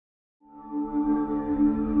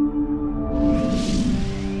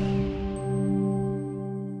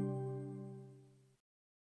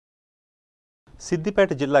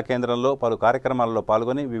సిద్దిపేట జిల్లా కేంద్రంలో పలు కార్యక్రమాల్లో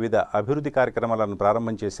పాల్గొని వివిధ అభివృద్ధి కార్యక్రమాలను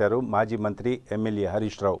ప్రారంభం చేశారు మాజీ మంత్రి MLA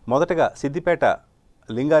హరీష్ రావు. మొదటగా సిద్దిపేట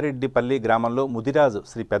లింగారెడ్డిపల్లి గ్రామంలో ముదిరాజు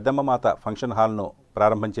శ్రీ పెద్దమ్మమాత ఫంక్షన్ హాల్ను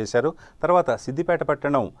ప్రారంభం చేశారు. తర్వాత సిద్దిపేట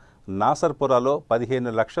పట్టణం నాసర్పురాలో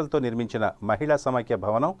 15 లక్షలతో నిర్మించిన మహిళా సమైక్య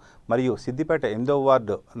భవనం మరియు సిద్దిపేట 8వ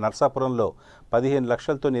వార్డు నర్సాపురంలో 15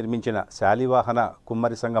 లక్షలతో నిర్మించిన శాలివాహన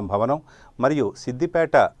కుమ్మరి సంఘం భవనం మరియు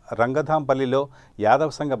సిద్దిపేట రంగధాంపల్లిలో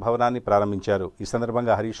యాదవ సంఘ భవనాన్ని ప్రారంభించారు. ఈ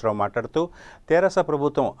సందర్భంగా హరీష్ రావు మాట్లాడుతూ తెరాస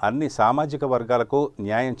ప్రభుత్వం అన్ని సామాజిక వర్గాలకు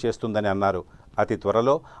న్యాయం చేస్తుందని అన్నారు. అతి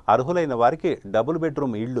త్వరలో అర్హులైన వారికి డబుల్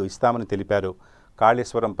బెడ్రూమ్ ఇళ్లు ఇస్తామని తెలిపారు.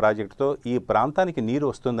 కాళేశ్వరం ప్రాజెక్టుతో ఈ ప్రాంతానికి నీరు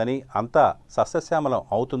వస్తుందని, అంతా సస్యశ్యామలం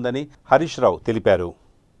అవుతుందని హరీష్ రావు తెలిపారు.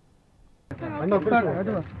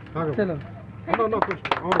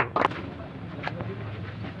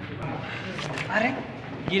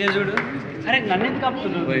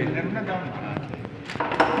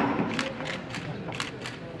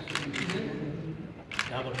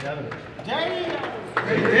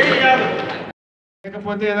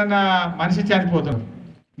 లేకపోతే ఏదన్నా మనిషి చనిపోతాడు,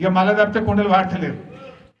 ఇక మళ్ళీ తప్పితే కుండలు వాడతలేరు.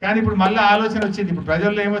 కానీ ఇప్పుడు మళ్ళీ ఆలోచన వచ్చింది. ఇప్పుడు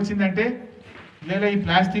ప్రజల్లో ఏమొచ్చిందంటే, లేదా ఈ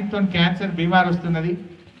ప్లాస్టిక్తో క్యాన్సర్ బీమార్ వస్తున్నది,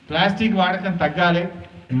 ప్లాస్టిక్ వాడకం తగ్గాలి,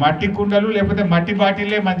 మట్టి కుండలు లేకపోతే మట్టి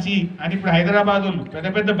బాటిల్లే మంచి అని ఇప్పుడు హైదరాబాద్ వాళ్ళు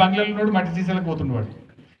పెద్ద పెద్ద బంగ్లాలు మట్టి సీసాలకు పోతుండేవాడు.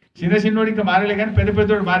 చిన్న చిన్నోడు ఇంకా మారలే, కానీ పెద్ద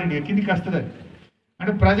పెద్దోడు మారింది, కిందికి వస్తుంది.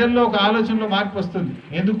 అంటే ప్రజల్లో ఒక ఆలోచనలో మార్పు వస్తుంది.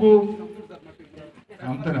 ఎందుకు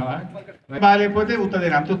అమ్ముతున్నావా బాగాలేకపోతే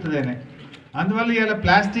ఉత్తదేనా అంత ఉత్తదేనే. అందువల్ల ఇలా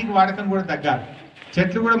ప్లాస్టిక్ వాడకం కూడా తగ్గాలి.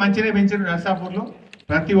 చెట్లు కూడా మంచిగా పెంచారు నర్సాపూర్లో.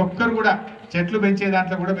 ప్రతి ఒక్కరు కూడా చెట్లు పెంచే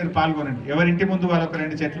దాంట్లో కూడా మీరు పాల్గొనండి. ఎవరింటి ముందు వాళ్ళొక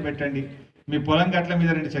 2 చెట్లు పెట్టండి, మీ పొలం గట్ల మీద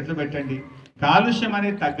 2 చెట్లు పెట్టండి. కాలుష్యం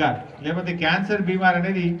అనేది తగ్గాలి, లేకపోతే క్యాన్సర్ బీమార్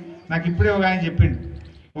అనేది నాకు ఇప్పుడే ఒక ఆయన చెప్పిండు.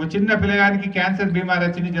 ఒక చిన్న పిల్లగానికి క్యాన్సర్ బీమార్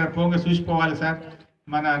వచ్చింది, జర పోంగా చూసిపోవాలి సార్,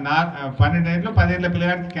 మన 12 ఏళ్ళలో 10 ఏళ్ళ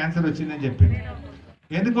పిల్లగానికి క్యాన్సర్ వచ్చిందని చెప్పింది.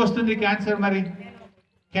 ఎందుకు వస్తుంది క్యాన్సర్? మరి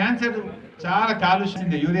క్యాన్సర్ చాలా కాలుష్యం,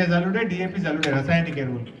 యూరియా జల్లుడే, DAP జల్లుడే, రసాయనిక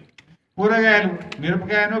ఎరువులు. కూరగాయలు,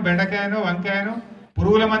 మిరపకాయనో బెండకాయనో వంకాయనో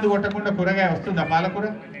పురుగుల మందు కొట్టకుండా కూరగాయ వస్తుందా? పాలకూర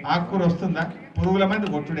ఆకుకూర వస్తుందా? పురుగుల మందు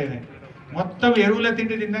కొట్టుడేనే. మొత్తం ఎరువుల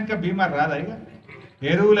తిండి తిన్నాక బీమార్ రాదా? ఇక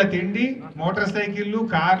ఎరువుల తిండి, మోటార్ సైకిళ్ళు,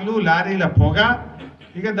 కార్లు, లారీల పొగ,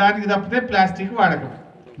 ఇక దానికి తప్పితే ప్లాస్టిక్ వాడకం.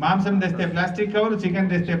 మాంసం తెస్తే ప్లాస్టిక్ కవరు,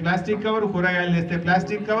 చికెన్ తెస్తే ప్లాస్టిక్ కవరు, కూరగాయలు తెస్తే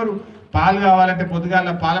ప్లాస్టిక్ కవరు, పాలు కావాలంటే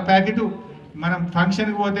పొద్దుగాల పాల ప్యాకెటు, మనం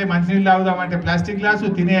ఫంక్షన్కి పోతే మంచినీళ్ళు తాగుదామంటే ప్లాస్టిక్ గ్లాసు,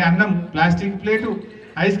 తినే అన్నం ప్లాస్టిక్ ప్లేటు,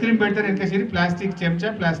 ఐస్ క్రీమ్ పెడతారు వెనకసిరి ప్లాస్టిక్ చెంచా,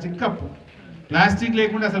 ప్లాస్టిక్ కప్పు. ప్లాస్టిక్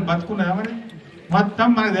లేకుండా అసలు బతుకున్నదా? మరి మొత్తం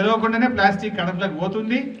మనకు తెలియకుండానే ప్లాస్టిక్ కడుపులోకి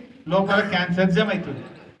పోతుంది, లోపల క్యాన్సర్ జమ అవుతుంది.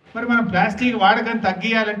 మరి మనం ప్లాస్టిక్ వాడకం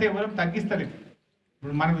తగ్గియాలంటే ఎవరు తగ్గిస్తలేదు.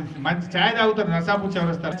 ఇప్పుడు మనం మంచి ఛాయ్ తాగుతారు, నర్సాపూర్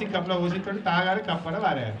చౌరస్తా, ప్లాస్టిక్ కప్పులో పోసేటట్టు తాగాలి, కప్పడ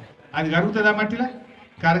వారేయాలి. అది కరుగుతుందా? మట్టిలా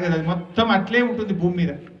కరగదు. అది మొత్తం అట్లే ఉంటుంది భూమి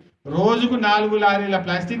మీద. రోజుకు 4 లారీల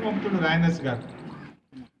ప్లాస్టిక్ పంపుతుండు రాయనర్స్ గారు.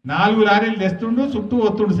 4 లారీలు తెస్తుండు, చుట్టూ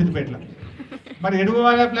వస్తుండు సిద్దిపేటలో. మరి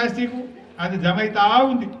ఎడుగువాల ప్లాస్టిక్ అది జమ అవుతా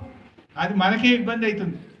ఉంది, అది మనకే ఇబ్బంది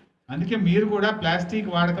అవుతుంది. అందుకే మీరు కూడా ప్లాస్టిక్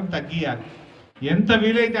వాడకం తగ్గియాలి. ఎంత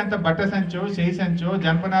వీలైతే అంత బట్ట సంచో, చేయి సంచో,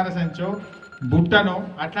 జనపనార సంచో, బుట్టనో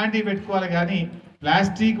అట్లాంటివి పెట్టుకోవాలి. కానీ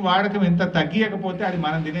ప్లాస్టిక్ వాడకం ఎంత తగ్గియకపోతే అది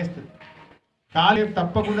మనం తినేస్తుంది. కాలు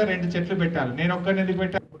తప్పకుండా 2 చెట్లు పెట్టాలి. నేను ఒక్కరిని ఎందుకు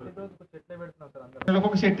పెట్టాను?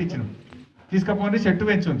 ఒక చెట్టు ఇచ్చినాం, తీసుకపోతే చెట్టు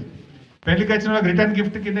పెంచుంది. పెళ్లికి వచ్చిన వాళ్ళకి రిటర్న్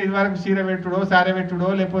గిఫ్ట్ కింద ఇదివరకు చీర పెట్టుడో, సారె పెట్టుడో,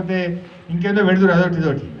 లేకపోతే ఇంకేదో పెడుతురు అదొకటి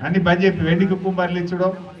ఇదొకటి అన్ని బంద్ చెప్పి వెండి కుప్పంబర్లు ఇచ్చుడో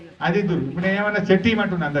అది దూరు. ఇప్పుడు నేను ఏమన్నా చెట్టు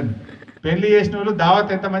ఇవ్వమంటున్నా అందరినీ. పెళ్లి చేసిన వాళ్ళు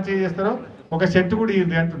దావత్ ఎంత మంచిగా చేస్తారో ఒక చెట్టు కూడా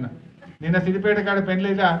ఇవ్వండి అంటున్నా. నిన్న సిద్దిపేట కాడ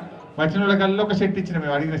పెళ్లిగా వచ్చిన వాళ్ళకల్లా ఒక చెట్టు ఇచ్చిన,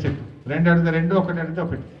 మేము అడిగిన చెట్టు 2 అడిగితే 2, 1 అడిగితే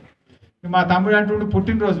 1. మా తమ్ముడు అంటుండే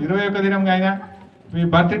పుట్టినరోజు 21 దినం అయినా, మీ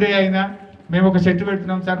బర్త్డే అయినా మేము ఒక చెట్టు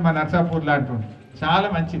పెడుతున్నాం సార్ మా నర్సాపూర్లో అంటుండే. చాలా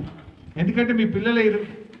మంచిది. ఎందుకంటే మీ పిల్లల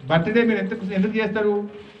బర్త్డే మీరు ఎందుకు చేస్తారు?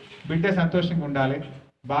 బిడ్డ సంతోషంగా ఉండాలి,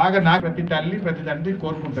 బాగా నాకు ప్రతి తల్లి ప్రతి తండ్రి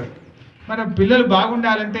కోరుకుంటారు. మన పిల్లలు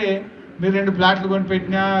బాగుండాలంటే మీరు 2 ప్లాట్లు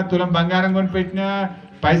కొనిపెట్టినా, తులం బంగారం కొనిపెట్టినా,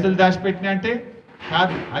 పైసలు దాచిపెట్టినా అంటే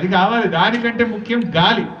కాదు. అది కావాలి. దానికంటే ముఖ్యం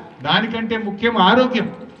గాలి, దానికంటే ముఖ్యం ఆరోగ్యం.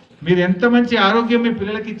 మీరు ఎంత మంచి ఆరోగ్యం మీ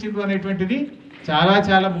పిల్లలకి ఇచ్చిండ్రు అనేటువంటిది చాలా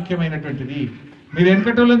చాలా ముఖ్యమైనటువంటిది. మీరు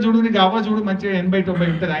వెనకటోళ్ళని చూడు, నీకు అవ్వ చూడు మంచిగా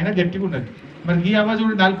 80-90 ఉంటుంది, అయినా గట్టిగా ఉన్నది. మరి ఈ అవ్వ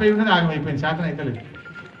చూడు 40 ఉన్నది, ఆగమైపోయింది, శాతం అయితే లేదు.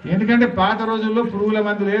 ఎందుకంటే పాత రోజుల్లో పురుగుల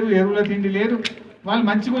మందు లేదు, ఎరువుల తిండి లేదు, వాళ్ళు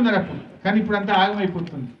మంచిగా ఉన్నారు అప్పుడు. కానీ ఇప్పుడు అంతా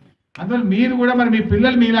ఆగమైపోతుంది. అందువల్ల మీరు కూడా మరి మీ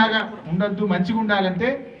పిల్లలు మీలాగా ఉండొద్దు, మంచిగా ఉండాలంటే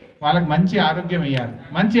వాళ్ళకి మంచి ఆరోగ్యం ఇవ్వాలి.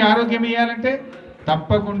 మంచి ఆరోగ్యం ఇవ్వాలంటే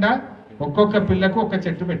తప్పకుండా ఒక్కొక్క పిల్లకు ఒక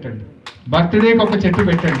చెట్టు పెట్టండి, బర్త్డేకి ఒక చెట్టు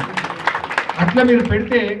పెట్టండి. అట్లా మీరు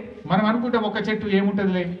పెడితే మనం అనుకుంటాం ఒక చెట్టు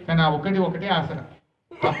ఏముంటుందిలే, కానీ ఆ ఒకటే ఆసరా.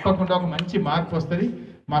 తప్పకుండా ఒక మంచి మార్పు వస్తుంది.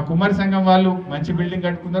 మా కుమార్ సంఘం వాళ్ళు మంచి బిల్డింగ్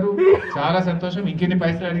కట్టుకున్నారు, చాలా సంతోషం. ఇంకెన్ని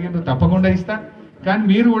పైసలు అడిగినారు తప్పకుండా ఇస్తా. కానీ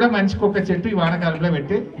మీరు కూడా మంచికి ఒక చెట్టు ఈ వానకాలంలో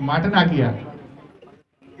పెట్టి మాట నాకు ఇవ్వాలి.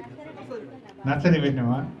 నర్సరీ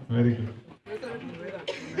పెట్టినావా? వెరీ గుడ్,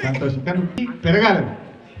 సంతోషం. కానీ పెరగాలి,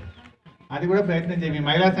 అది కూడా ప్రయత్నం చేయి. మీ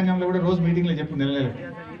మహిళా సంఘంలో కూడా రోజు మీటింగ్లో చెప్పు, నెల నెల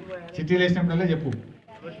చిట్టీలు వేసినప్పుడల్లా చెప్పు,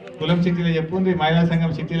 కులం చిట్టీలో చెప్పుంది, మహిళా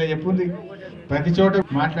సంఘం చిట్టీలో చెప్పుంది. ప్రతి చోట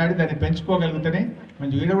మాట్లాడి దాన్ని పెంచుకోగలిగితేనే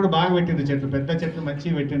మంచి. వీడ కూడా బాగా పెట్టిండ్రు చెట్లు, పెద్ద చెట్లు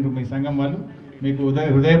మంచిగా పెట్టిండ్రు మీ సంఘం వాళ్ళు. మీకు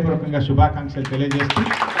హృదయపూర్వకంగా శుభాకాంక్షలు తెలియజేస్తూ.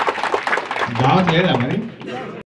 దావత్ లేదా మరి?